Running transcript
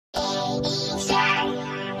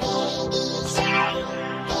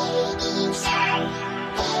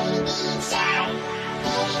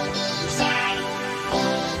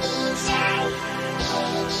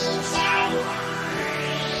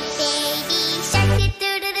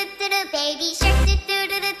baby shark, do do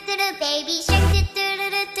do do do do, baby shark, do do do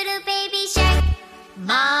do do do, baby shark.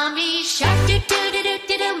 Mommy shark, do do do do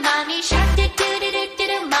do do, mommy shark, do do do do do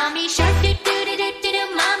do, mommy shark, do do do do do do,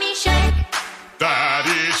 mommy shark.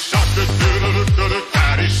 Daddy shark, do do do do do,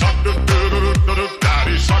 daddy shark, do do do do do,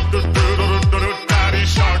 daddy shark, do do do do do, daddy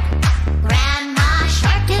shark. Grandma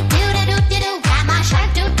shark, do do do do do do, grandma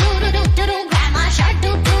shark, do do do do do do, grandma shark,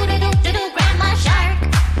 do do do do do do, grandma shark.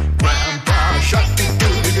 Grandpa shark, do do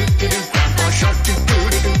do do do, grandpa shark, do do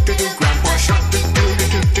do do do, grandpa shark, do do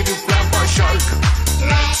do do do, grandpa shark.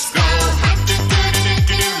 Let's go hunt, do do do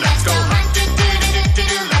do do, let's go hunt, do do do do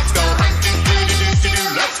do, let's go hunt, do do do do,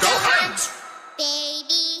 let's go hunt.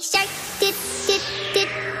 Baby shark, dit dit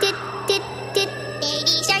dit dit dit dit,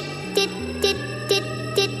 baby shark, dit dit dit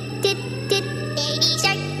dit dit dit, baby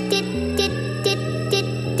shark, dit dit dit dit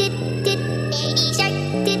dit dit, baby shark,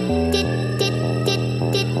 dit dit dit dit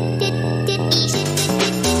dit dit dit,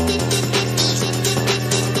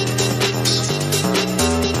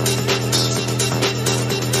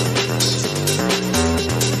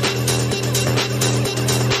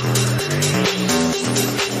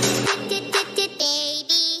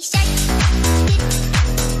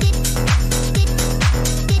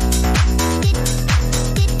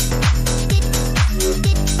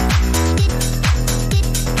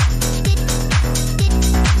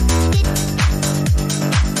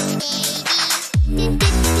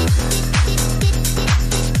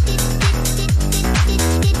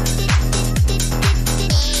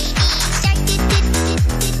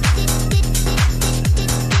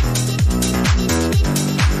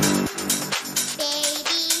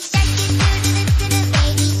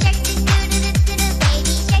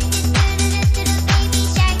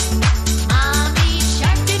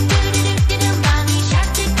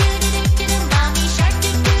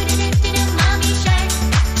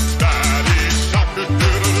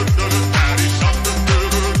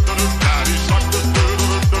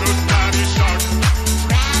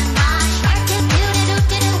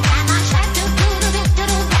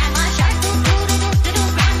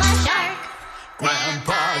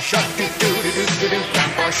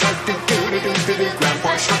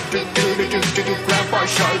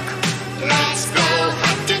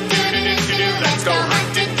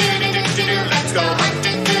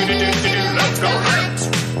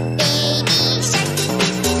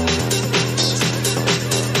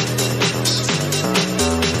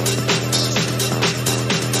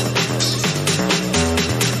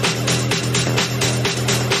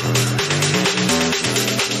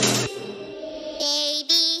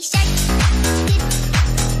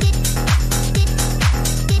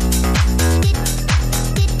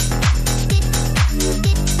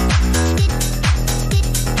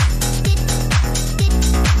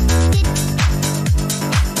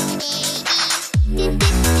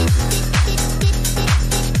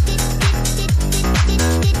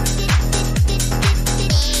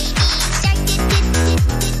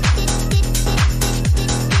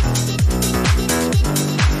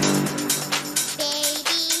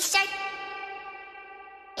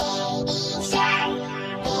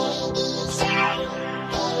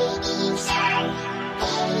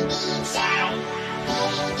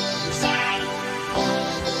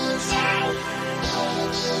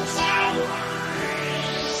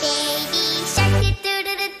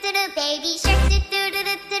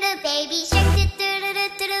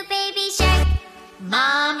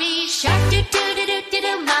 mommy shark, do do do do do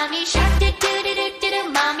do, mommy shark, do do do do do do,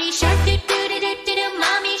 mommy shark, do do do do do do,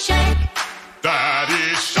 mommy shark.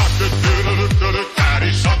 Daddy shark, do do do do do,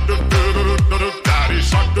 daddy shark, do do do do do, daddy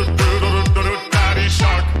shark, do do do do do, daddy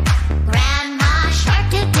shark. Grandma shark,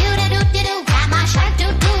 do do do do do do, grandma shark, do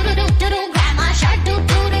do do do do do, grandma shark, do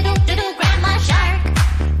do do do do do, grandma shark.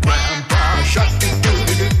 Grandpa shark, do do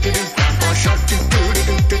do do do, grandpa shark, do do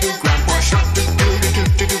do do do, grandpa shark, do do do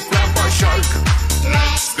do do, grandpa shark.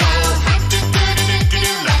 Let's go hunt, do do do do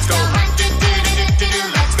do, let's go hunt, do do do do do,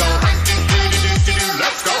 let's go hunt.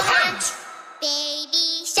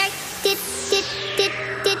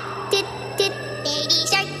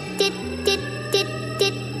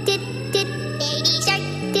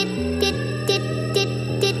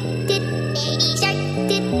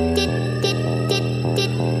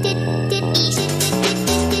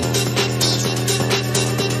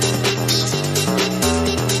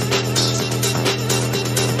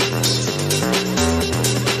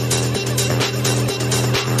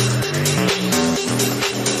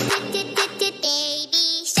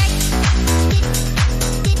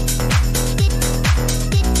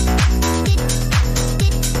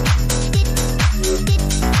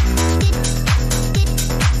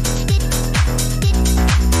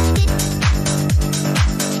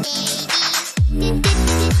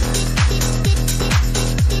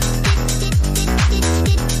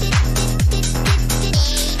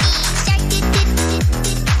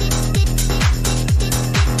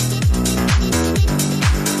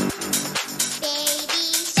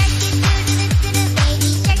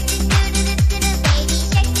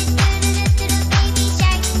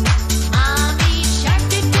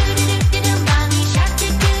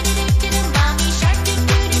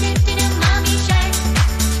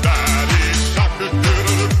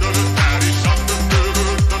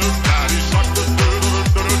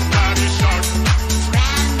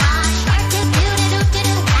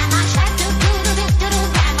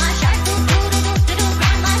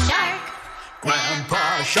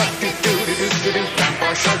 Shark, do-do-do-do-do,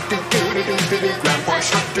 Grandpa Shark, do-do-do-do-do, Grandpa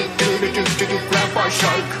Shark, do-do-do-do-do, Grandpa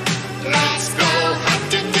Shark.